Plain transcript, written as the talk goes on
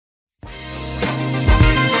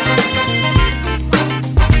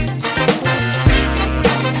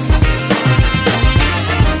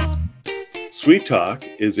Sweet Talk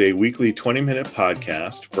is a weekly 20-minute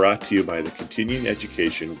podcast brought to you by the Continuing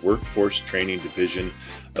Education Workforce Training Division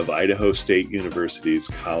of Idaho State University's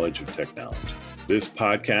College of Technology. This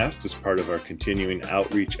podcast is part of our continuing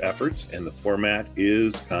outreach efforts, and the format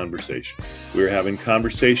is conversation. We're having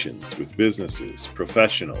conversations with businesses,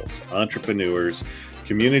 professionals, entrepreneurs,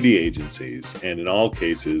 community agencies, and in all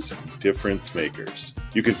cases, difference makers.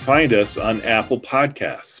 You can find us on Apple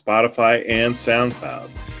Podcasts, Spotify, and SoundCloud.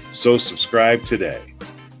 So subscribe today.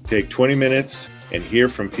 Take 20 minutes and hear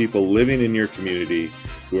from people living in your community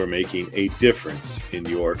who are making a difference in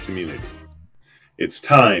your community. It's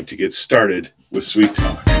time to get started with Sweet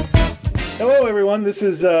Talk. Hello, everyone. This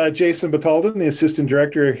is Jason Batalden, the Assistant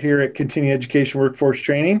Director here at Continuing Education Workforce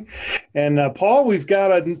Training. And Paul, we've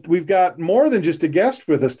got more than just a guest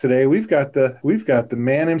with us today. We've got the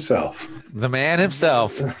man himself. The man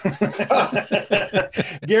himself.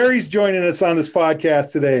 Gary's joining us on this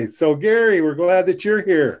podcast today. So, Gary, we're glad that you're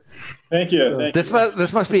here. Thank you. This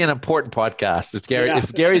must be an important podcast. If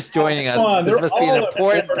Gary's joining us, this must be an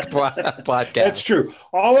important podcast. That's true.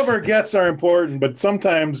 All of our guests are important, but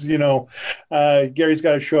sometimes, Gary's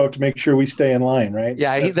got to show up to make sure we stay in line, right?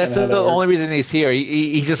 Yeah, that's the only reason he's here.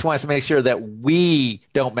 He just wants to make sure that we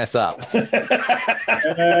don't mess up. You're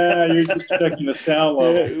just checking the sound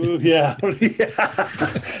level. Yeah.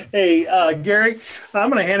 Hey, Gary, I'm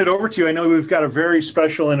going to hand it over to you. I know we've got a very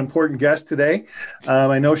special and important guest today.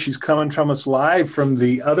 I know she's coming from us live from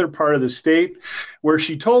the other part of the state where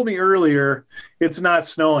she told me earlier it's not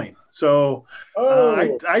snowing. So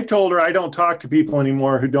I told her I don't talk to people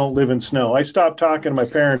anymore who don't live in snow. I stopped talking to my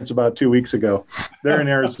parents about 2 weeks ago. They're in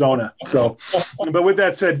Arizona. So, but with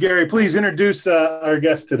that said, Gary, please introduce our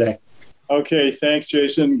guest today. Okay, thanks,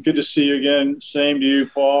 Jason. Good to see you again. Same to you,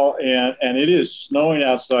 Paul. And it is snowing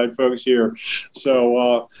outside, folks, here.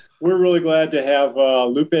 So we're really glad to have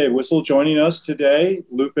Lupe Whistle joining us today.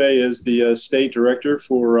 Lupe is the state director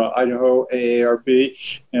for Idaho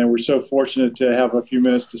AARP, and we're so fortunate to have a few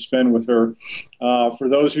minutes to spend with her. For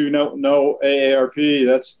those who don't know AARP,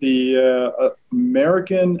 that's the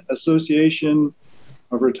American Association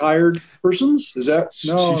of Retired Persons? Is that?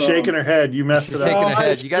 No, she's shaking her head. You messed it up. Shaking her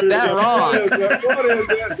head. You got that wrong. What is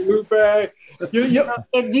it, Lupe?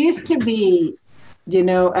 It used to be,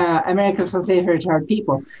 American Association of Retired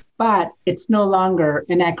People, but it's no longer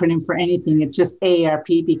an acronym for anything. It's just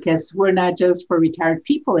AARP because we're not just for retired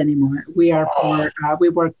people anymore. We are we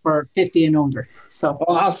work for 50 and older. So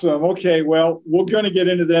awesome. Okay, well, we're going to get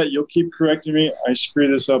into that. You'll keep correcting me. I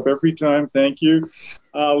screw this up every time. Thank you,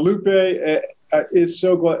 Lupe. We're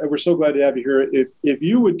so glad to have you here. If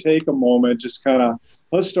you would take a moment, just kind of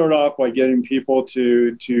let's start off by getting people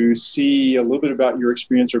to see a little bit about your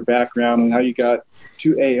experience or background and how you got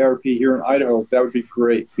to AARP here in Idaho. That would be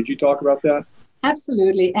great. Could you talk about that?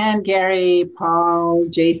 Absolutely. And Gary, Paul,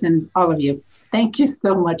 Jason, all of you. Thank you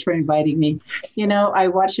so much for inviting me. I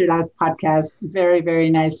watched your last podcast. Very, very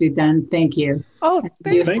nicely done. Thank you. Oh,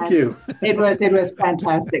 thank you. It was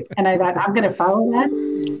fantastic. And I thought, I'm going to follow that.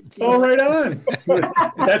 Oh, right on.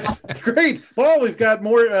 That's great. Well, we've got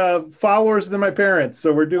more followers than my parents,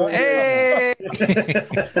 so we're doing Hey!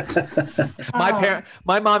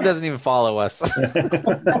 My mom doesn't even follow us.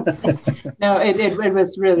 No, it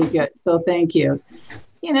was really good. So thank you.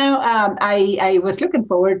 I was looking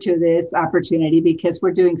forward to this opportunity because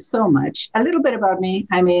we're doing so much. A little bit about me.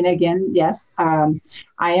 I mean, again, yes, I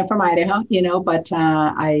am from Idaho, but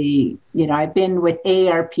I've been with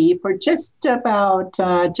AARP for just a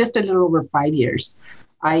little over 5 years.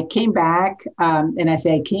 I came back, and I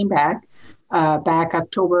say I came back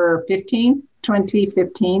October 15,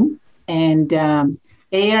 2015, and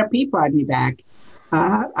AARP brought me back.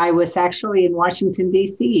 I was actually in Washington,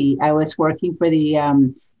 D.C. I was working for the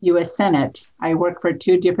U.S. Senate. I worked for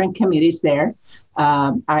two different committees there.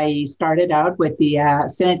 I started out with the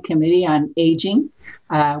Senate Committee on Aging,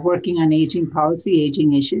 working on aging policy,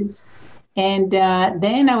 aging issues. And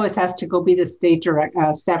then I was asked to go be the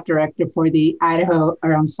staff director for the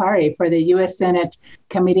for the U.S. Senate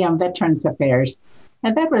Committee on Veterans Affairs.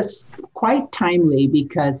 And that was quite timely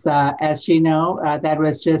because, as you know, that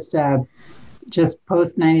was just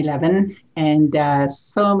post 9/11, and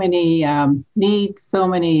so many needs, so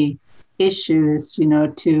many issues,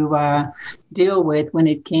 to deal with when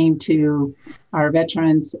it came to our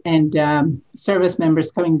veterans and service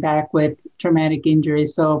members coming back with traumatic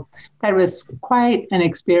injuries. So that was quite an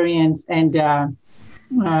experience and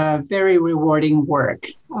very rewarding work.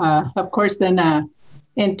 Of course, then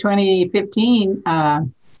in 2015,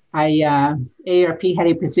 AARP had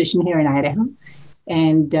a position here in Idaho,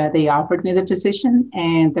 and they offered me the position,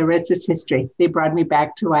 and the rest is history. They brought me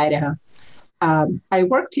back to Idaho. I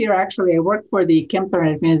worked here, actually. I worked for the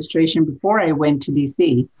Kempthorne administration before I went to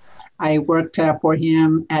DC. I worked for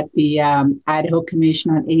him at the Idaho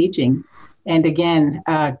Commission on Aging. And again,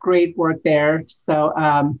 great work there. So,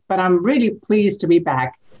 but I'm really pleased to be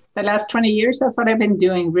back. The last 20 years, that's what I've been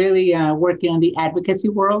doing, really working on the advocacy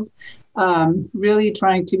world, really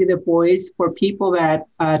trying to be the voice for people that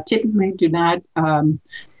typically do not,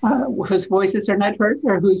 whose voices are not heard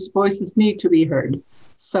or whose voices need to be heard.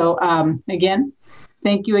 So again,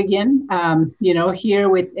 thank you again. Here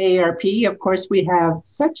with AARP, of course, we have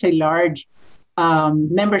such a large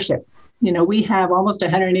membership. We have almost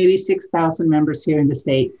 186,000 members here in the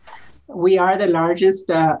state. We are the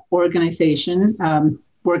largest organization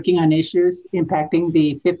working on issues impacting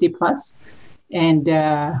the 50 plus. And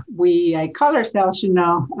I call ourselves,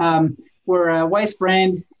 we're a Weiss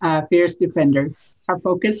brand fierce defender. Our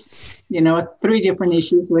focus, 3 different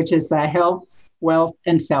issues, which is health, wealth,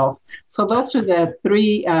 and self. So those are the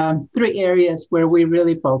three areas where we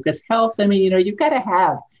really focus. Health, you've got to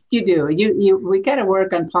have, we got to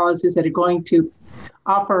work on policies that are going to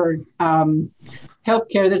offer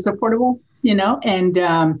healthcare that's affordable,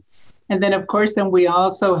 and then of course, then we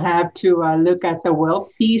also have to look at the wealth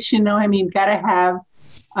piece, got to have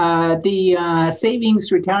the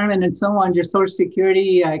savings, retirement, and so on, your Social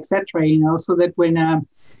Security, et cetera, so that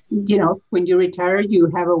when you retire, you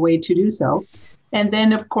have a way to do so. And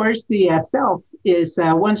then, of course, the self is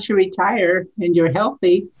once you retire and you're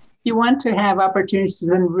healthy, you want to have opportunities to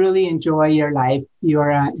then really enjoy your life,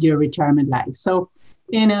 your retirement life. So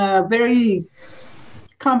in a very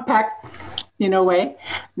compact, way,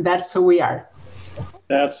 that's who we are.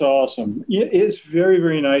 That's awesome. It's very,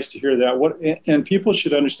 very nice to hear that. And people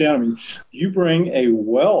should understand, you bring a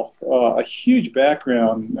wealth, a huge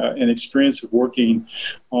background and experience of working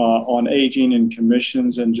on aging and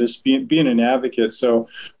commissions and just being an advocate. So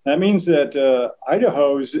that means that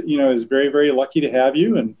Idaho is very, very lucky to have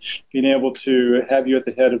you and being able to have you at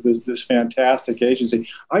the head of this fantastic agency.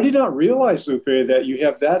 I did not realize, Lupe, that you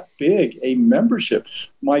have that big a membership.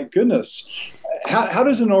 My goodness. How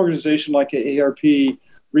does an organization like AARP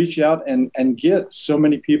reach out and get so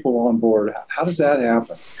many people on board? How does that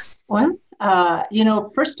happen? Well,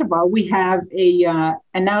 first of all, we have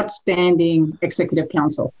an outstanding executive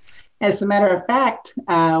council. As a matter of fact,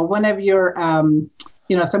 one of your,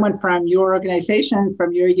 someone from your organization,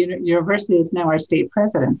 from your university is now our state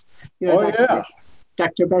president.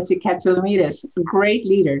 Dr. Bessie Katsoulides, a great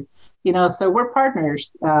leader. So we're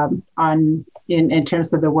partners in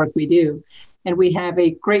terms of the work we do. And we have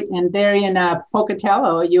a great, and there in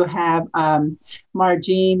Pocatello, you have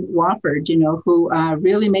Margene Wofford, who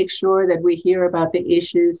really makes sure that we hear about the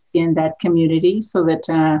issues in that community so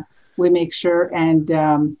that we make sure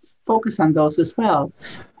and focus on those as well.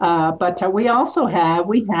 But we also have,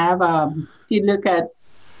 if you look at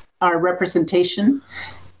our representation,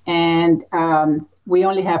 and we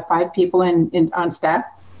only have 5 people on staff.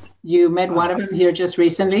 You met one of them here just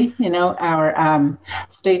recently, our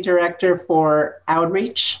state director for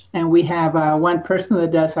outreach. And we have one person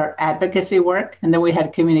that does our advocacy work. And then we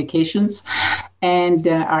had communications and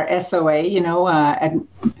our SOA,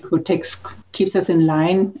 who keeps us in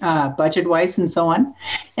line budget-wise and so on.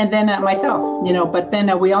 And then myself, but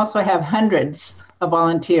then we also have hundreds of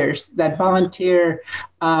volunteers that volunteer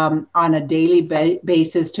on a daily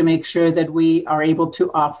basis to make sure that we are able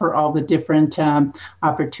to offer all the different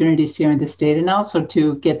opportunities here in the state and also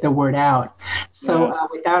to get the word out. So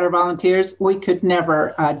without our volunteers, we could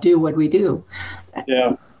never do what we do.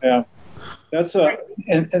 Yeah. That's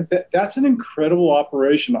that's an incredible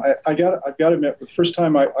operation. I've got to admit, the first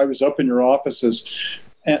time I was up in your offices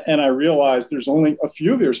and I realized there's only a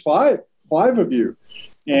few of you, there's five of you.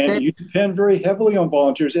 And you depend very heavily on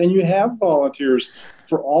volunteers, and you have volunteers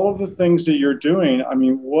for all of the things that you're doing.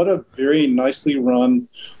 What a very nicely run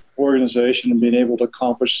organization and being able to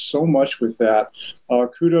accomplish so much with that.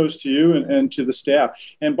 Kudos to you and to the staff.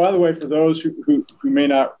 And by the way, for those who may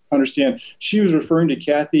not understand, she was referring to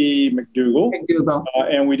Kathy McDougall.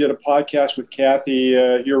 And we did a podcast with Kathy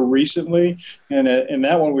here recently. And in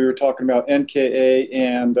that one, we were talking about NKA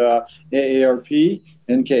and AARP,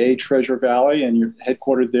 NKA Treasure Valley, and you're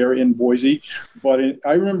headquartered there in Boise. But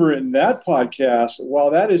I remember in that podcast,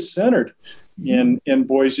 while that is centered in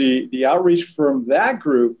Boise, the outreach from that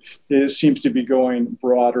group seems to be going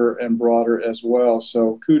broader and broader as well.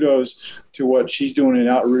 So kudos to what she's doing in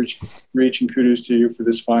outreach, and kudos to you for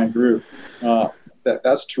this fine group.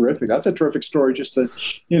 That's terrific. That's a terrific story just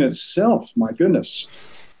in itself. My goodness.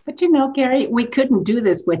 But Gary, we couldn't do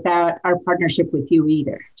this without our partnership with you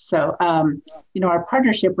either. So, our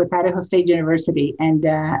partnership with Idaho State University, and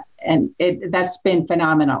that's been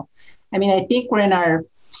phenomenal. I mean, I think we're in our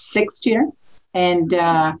 6th year, and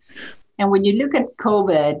when you look at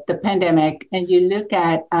COVID, the pandemic, and you look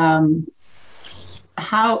at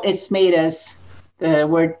how it's made us, the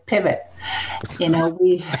word pivot,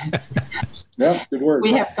 we. Yeah, good word.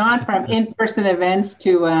 We have gone from in-person events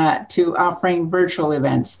to offering virtual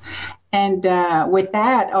events. And with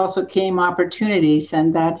that also came opportunities,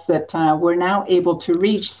 and that's that we're now able to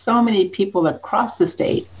reach so many people across the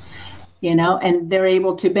state, and they're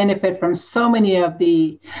able to benefit from so many of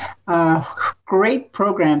the great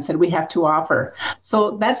programs that we have to offer.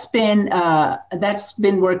 So that's been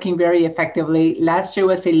working very effectively. Last year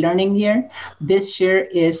was a learning year. This year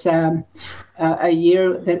is a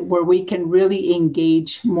year where we can really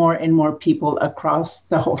engage more and more people across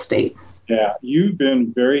the whole state. Yeah, you've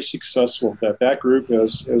been very successful. That group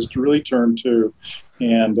has really turned to,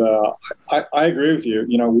 and I agree with you.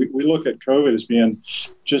 We look at COVID as being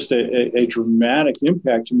just a dramatic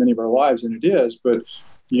impact to many of our lives, and it is. But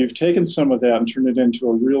you've taken some of that and turned it into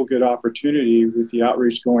a real good opportunity with the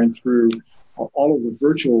outreach going through all of the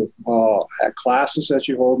virtual classes that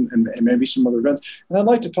you hold and maybe some other events. And I'd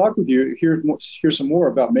like to talk with you, hear some more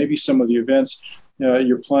about maybe some of the events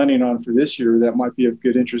you're planning on for this year that might be of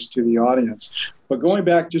good interest to the audience. But going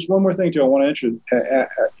back, just one more thing, too, I want to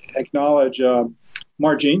acknowledge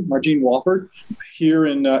Margene Walford here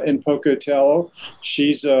in Pocatello.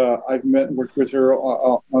 She's I've met and worked with her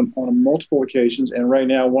on multiple occasions, and right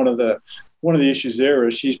now one of the issues there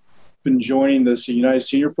is she's been joining this United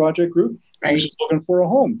Senior Project group. Right. Who's looking for a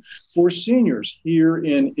home for seniors here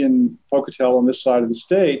in Pocatello on this side of the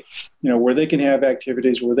state, where they can have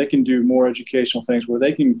activities, where they can do more educational things, where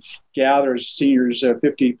they can gather seniors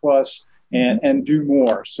 50 plus and do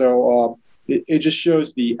more. So it just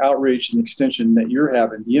shows the outreach and extension that you're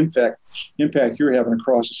having, the impact you're having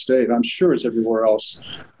across the state. I'm sure it's everywhere else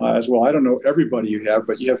as well. I don't know everybody you have,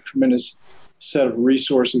 but you have a tremendous set of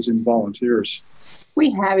resources and volunteers. We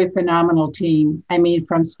have a phenomenal team. I mean,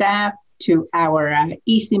 from staff to our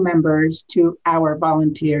EC members to our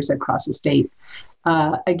volunteers across the state.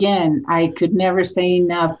 Again, I could never say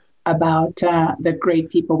enough about the great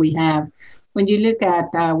people we have. When you look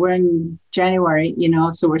at, we're in January,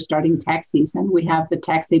 so we're starting tax season. We have the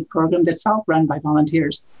tax aid program that's all run by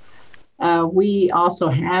volunteers. We also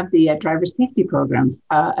have the driver safety program.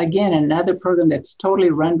 Again, another program that's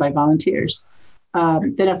totally run by volunteers.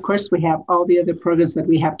 Then, of course, we have all the other programs that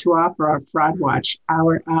we have to offer. Our Fraud Watch,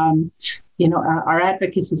 our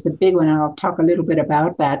advocacy is the big one, and I'll talk a little bit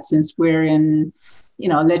about that since we're in,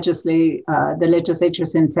 the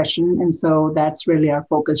legislature's in session, and so that's really our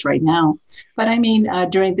focus right now. But I mean,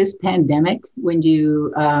 during this pandemic, when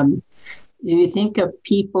you think of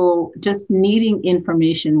people just needing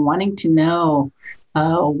information, wanting to know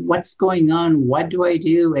what's going on, what do I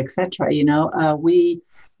do, etc.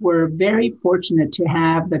 We're very fortunate to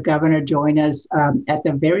have the governor join us at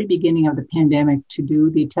the very beginning of the pandemic to do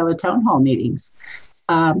the teletown hall meetings.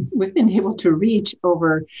 We've been able to reach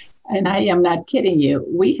over, and I am not kidding you,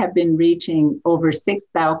 we have been reaching over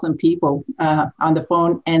 6,000 people on the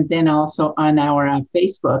phone and then also on our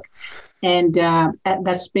Facebook. And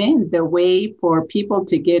that's been the way for people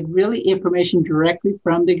to get really information directly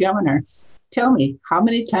from the governor. Tell me, how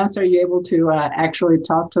many times are you able to actually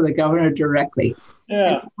talk to the governor directly?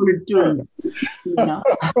 Yeah, we're doing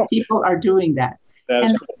it. People are doing that.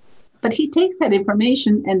 That's cool. But he takes that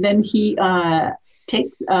information and then he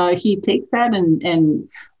takes that and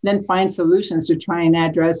then finds solutions to try and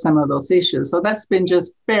address some of those issues. So that's been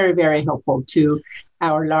just very, very helpful to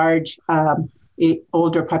our large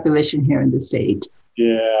older population here in the state.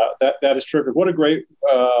 Yeah, that is terrific. What a great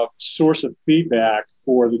source of feedback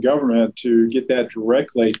for the government to get that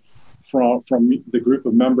directly from the group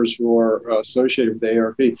of members who are associated with the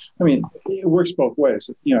ARP. I mean, it works both ways.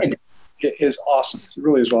 It is awesome. It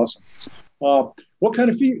really is awesome. What kind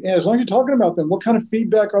of as long as you're talking about them, what kind of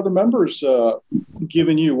feedback are the members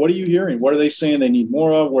giving you? What are you hearing? What are they saying they need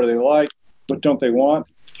more of? What do they like? What don't they want?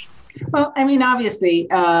 Well, I mean, obviously,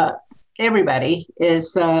 everybody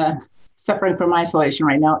is suffering from isolation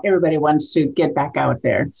right now. Everybody wants to get back out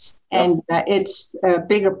there. And it's a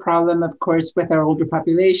bigger problem, of course, with our older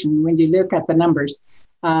population. When you look at the numbers,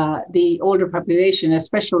 the older population,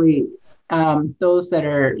 especially those that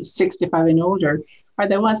are 65 and older, are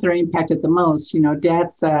the ones that are impacted the most.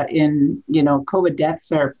 Deaths COVID deaths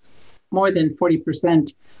are more than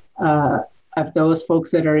 40% of those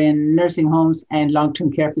folks that are in nursing homes and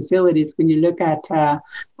long-term care facilities. When you look at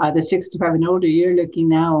the 65 and older, you're looking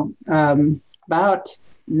now about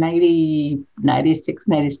 90, 96,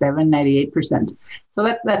 97, 98%.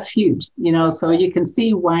 So that's huge, so you can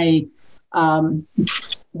see why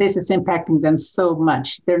this is impacting them so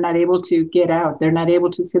much. They're not able to get out. They're not able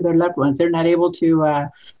to see their loved ones. They're not able to,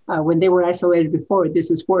 when they were isolated before, this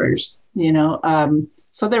is worse,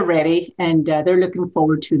 so they're ready, and they're looking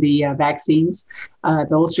forward to the vaccines.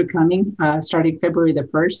 Those are coming starting February the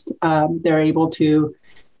 1st. They're able to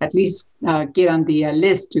at least get on the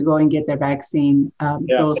list to go and get their vaccine,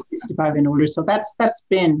 those 65 and older. So that's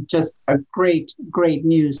been just a great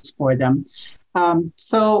news for them.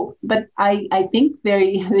 But I think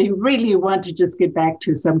they really want to just get back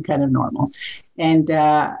to some kind of normal. And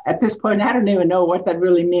at this point, I don't even know what that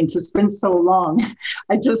really means. It's been so long.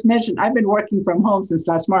 I just mentioned I've been working from home since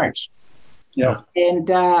last March. Yeah. And,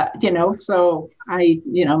 so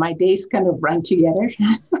my days kind of run together.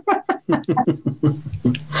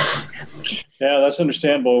 Yeah, that's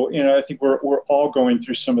understandable. I think we're all going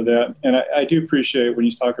through some of that. And I do appreciate when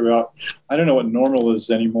you talk about, I don't know what normal is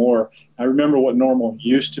anymore. I remember what normal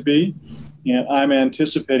used to be. And I'm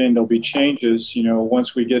anticipating there'll be changes,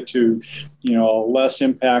 once we get to, a less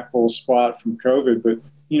impactful spot from COVID. But,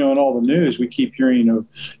 in all the news, we keep hearing of,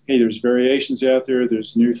 hey, there's variations out there.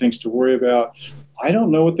 There's new things to worry about. I don't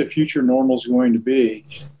know what the future normal is going to be.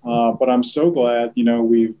 But I'm so glad,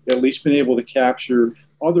 we've at least been able to capture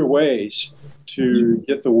other ways to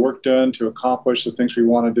get the work done, to accomplish the things we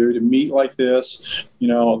want to do, to meet like this.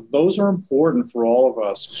 Those are important for all of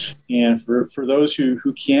us. And for those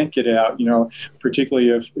who can't get out,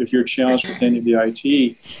 particularly if you're challenged with any of the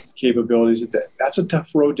IT capabilities, that's a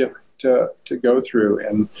tough road to go through.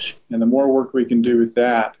 And the more work we can do with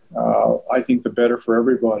that, I think the better for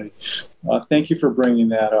everybody. Thank you for bringing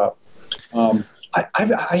that up.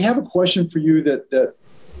 I have a question for you that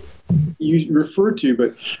you referred to,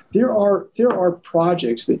 but there are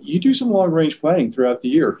projects that you do some long range planning throughout the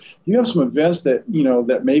year. You have some events that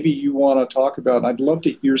that maybe you want to talk about. I'd love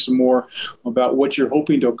to hear some more about what you're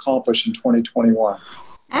hoping to accomplish in 2021.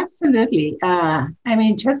 Absolutely.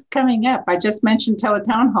 Just coming up, I just mentioned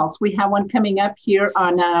teletown halls. We have one coming up here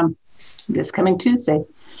on this coming Tuesday.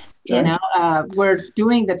 Okay. We're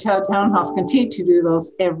doing the teletown halls, continue to do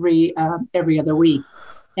those every other week.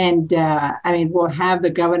 And we'll have the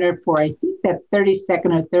governor for, I think, that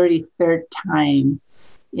 32nd or 33rd time,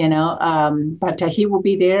 but he will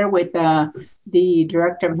be there with the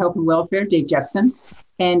Director of Health and Welfare, Dave Jepson,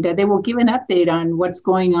 and they will give an update on what's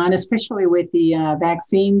going on, especially with the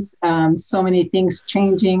vaccines. So many things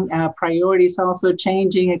changing, priorities also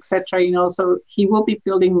changing, et cetera, so he will be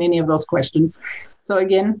fielding many of those questions. So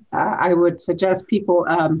again, I would suggest people,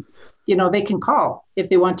 they can call if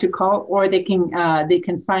they want to call, or they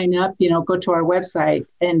can sign up, go to our website,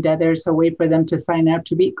 and there's a way for them to sign up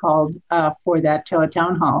to be called for that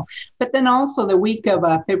teletown hall. But then also the week of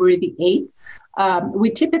February the 8th,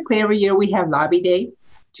 we typically every year we have lobby day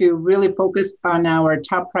to really focus on our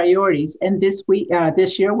top priorities. And this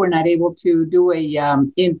year we're not able to do a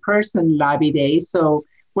in-person lobby day, so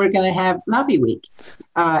we're going to have lobby week,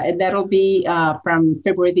 and that'll be from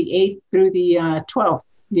February the 8th through the 12th.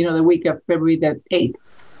 The week of February the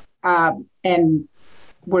 8th. And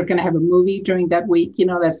we're going to have a movie during that week,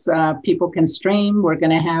 that's people can stream. We're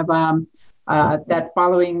going to have that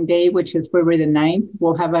following day, which is February the 9th,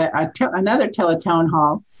 we'll have another teletown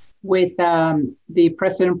hall with the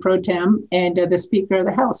President Pro Tem and the Speaker of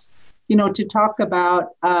the House, to talk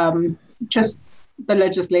about just the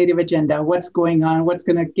legislative agenda, what's going on, what's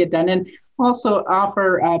going to get done, and also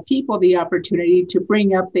offer people the opportunity to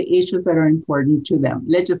bring up the issues that are important to them,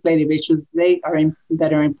 legislative issues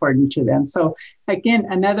that are important to them. So again,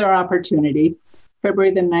 another opportunity,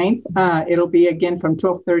 February the 9th, it'll be again from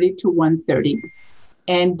 12:30 to 1:30.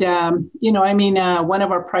 And, one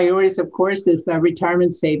of our priorities, of course, is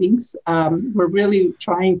retirement savings. We're really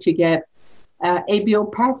trying to get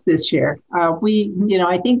ABO passed this year.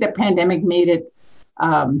 I think the pandemic made it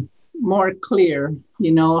more clear,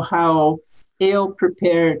 how ill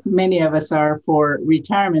prepared many of us are for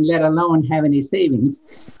retirement, let alone have any savings.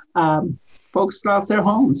 Folks lost their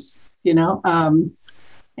homes,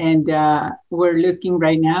 and we're looking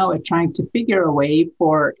right now at trying to figure a way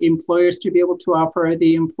for employers to be able to offer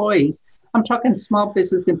the employees. I'm talking small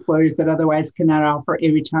business employers that otherwise cannot offer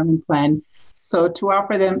a retirement plan. So to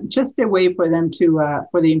offer them just a way for them to,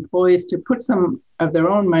 for the employees to put some of their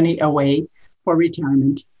own money away for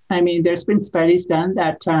retirement. There's been studies done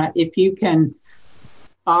that if you can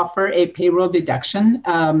offer a payroll deduction,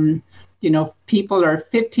 people are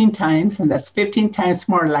 15 times, and that's 15 times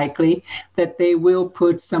more likely that they will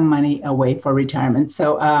put some money away for retirement.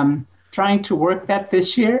 So trying to work that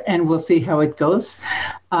this year, and we'll see how it goes.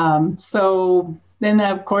 So Then,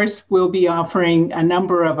 of course, we'll be offering a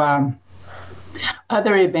number of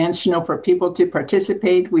other events, for people to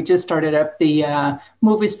participate. We just started up the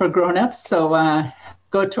Movies for Grown-Ups. So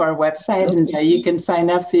go to our website and you can sign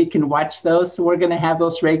up so you can watch those. So we're going to have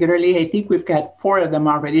those regularly. I think we've got 4 of them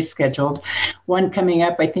already scheduled. One coming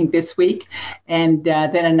up, I think, this week. And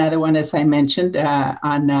then another one, as I mentioned,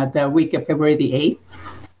 on the week of February the 8th.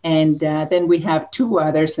 And then we have 2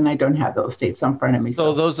 others, and I don't have those dates in front of me.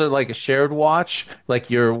 So those are like a shared watch, like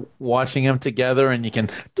you're watching them together and you can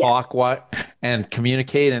talk and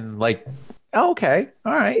communicate and like, okay,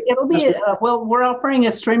 all right. It'll be, we're offering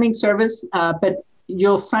a streaming service, but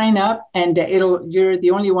you'll sign up and you're the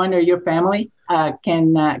only one or your family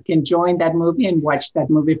can join that movie and watch that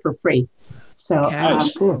movie for free. So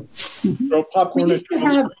cool. So popcorn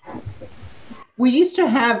we used to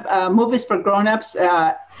have Movies for Grown-Ups.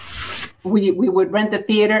 We would rent the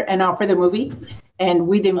theater and offer the movie, and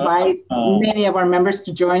we'd invite many of our members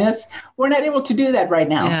to join us. We're not able to do that right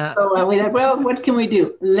now. Yeah. So we thought, well, what can we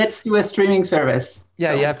do? Let's do a streaming service.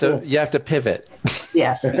 Yeah, so, you have to pivot.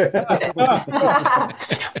 Yes.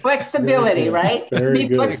 Flexibility, right? Be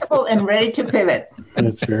flexible and ready to pivot.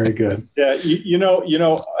 That's very good. Yeah, you know,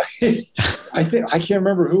 I can't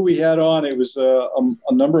remember who we had on. It was a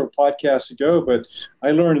number of podcasts ago, but I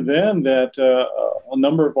learned then that a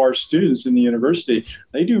number of our students in the university,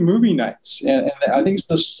 they do movie nights, and I think it's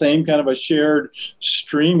the same kind of a shared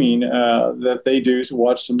streaming that they do to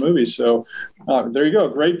watch some movies. So there you go,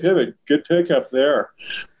 great pivot, good pickup there.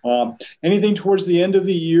 Anything towards the end of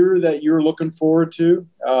the year that you're looking forward to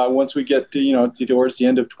once we get to towards the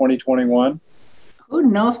end of 2021? Who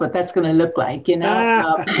knows what that's going to look like?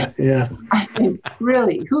 Yeah. I mean,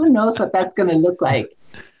 really, who knows what that's going to look like?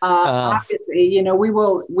 Obviously,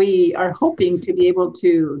 we are hoping to be able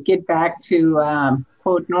to get back to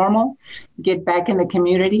quote normal, get back in the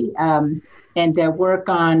community. And work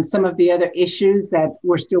on some of the other issues that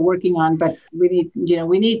we're still working on, but we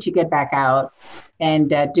need to get back out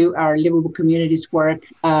and do our livable communities work,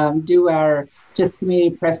 do our just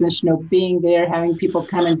community presence, being there, having people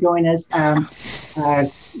come and join us.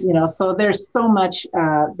 So there's so much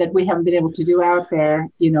that we haven't been able to do out there,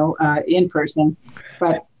 in person.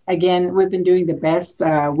 But again, we've been doing the best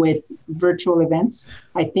with virtual events.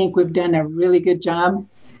 I think we've done a really good job.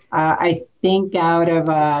 I think out of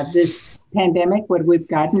this pandemic, what we've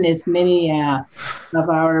gotten is many of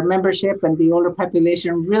our membership and the older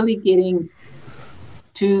population really getting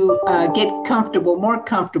to get more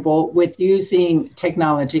comfortable with using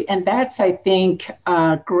technology. And that's, I think,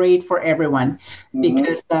 great for everyone,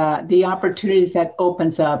 because the opportunities that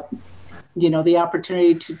opens up, the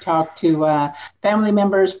opportunity to talk to family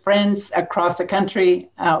members, friends across the country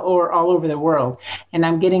or all over the world. And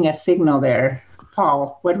I'm getting a signal there.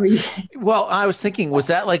 Paul, what were you? Well, I was thinking, was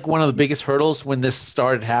that like one of the biggest hurdles when this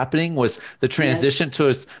started happening, was the transition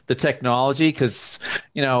to the technology? Because,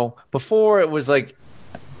 before it was like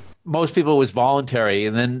most people, it was voluntary,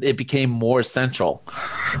 and then it became more essential.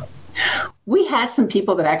 We had some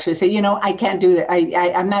people that actually say, I can't do that.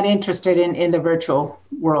 I'm not interested in the virtual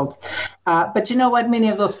world. But you know what? Many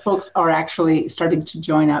of those folks are actually starting to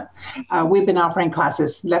join up. We've been offering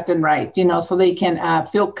classes left and right, so they can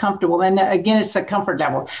feel comfortable. And again, it's a comfort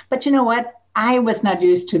level. But you know what? I was not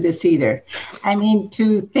used to this either. I mean,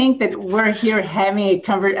 to think that we're here having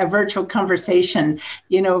a virtual conversation,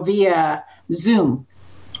 via Zoom.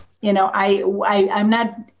 I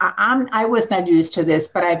was not used to this,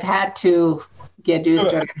 but I've had to get used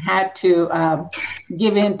to it. I've had to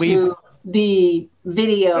give in to the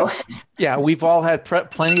video. Yeah, we've all had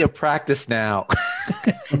plenty of practice now.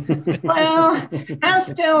 Well, I'm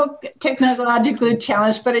still technologically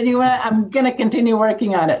challenged, but anyway, I'm going to continue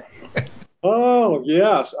working on it. Oh,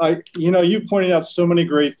 yes. You pointed out so many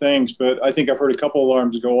great things, but I think I've heard a couple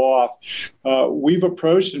alarms go off. We've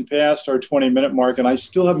approached and passed our 20-minute mark, and I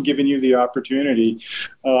still haven't given you the opportunity.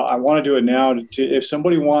 I want to do it now. If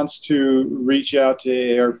somebody wants to reach out to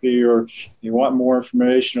AARP, or they want more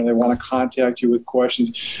information, or they want to contact you with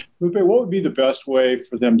questions, Lupe, what would be the best way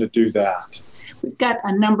for them to do that? We've got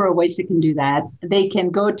a number of ways they can do that. They can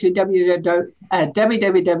go to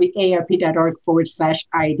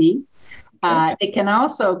www.aarp.org/ID. They can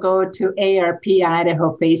also go to AARP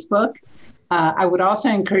Idaho Facebook. I would also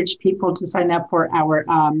encourage people to sign up for our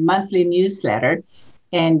monthly newsletter.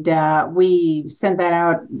 And we send that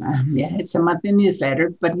out. It's a monthly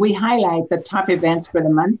newsletter, but we highlight the top events for the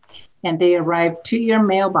month, and they arrive to your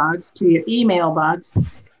mailbox, to your email box,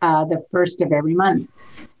 the first of every month.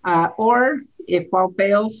 Or if all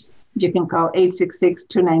fails, you can call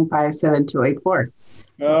 866-295-7284.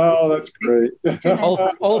 Oh, that's great.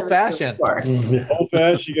 Old fashioned. Old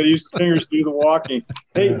fashioned. You got to use the fingers to do the walking.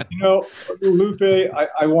 Hey, Lupe,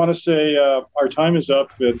 I want to say our time is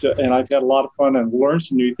up, and I've had a lot of fun and learned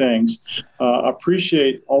some new things.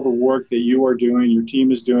 Appreciate all the work that you are doing, your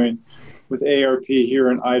team is doing with AARP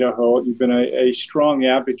here in Idaho. You've been a strong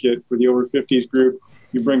advocate for the over 50s group.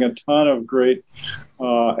 You bring a ton of great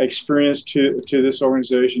experience to this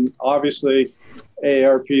organization. Obviously,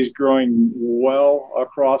 AARP is growing well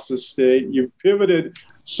across the state. You've pivoted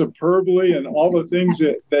superbly in all the things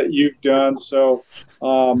that you've done. So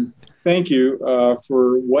thank you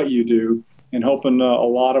for what you do and helping a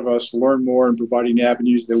lot of us learn more and providing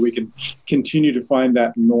avenues that we can continue to find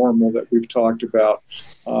that normal that we've talked about.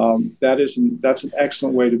 That's an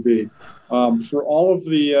excellent way to be. For all of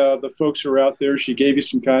the folks who are out there, she gave you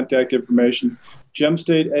some contact information. Gem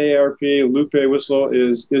State AARP, Lupe Whistle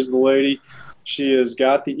is the lady. She has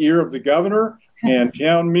got the ear of the governor, and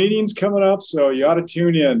town meetings coming up, so you ought to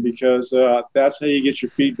tune in because that's how you get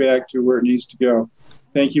your feedback to where it needs to go.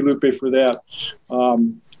 Thank you, Lupe, for that.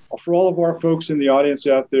 For all of our folks in the audience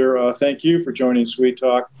out there, thank you for joining Sweet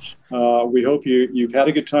Talk. We hope you've had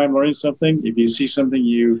a good time learning something. If you see something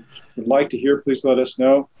you would like to hear, please let us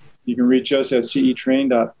know. You can reach us at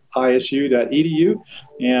cetrain.isu.edu.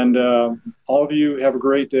 And all of you have a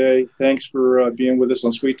great day. Thanks for being with us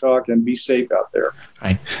on Sweet Talk, and be safe out there.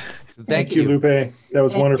 Right. Thank you, Lupe. That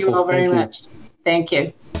was wonderful. Thank you all very much. Thank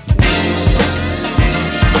you.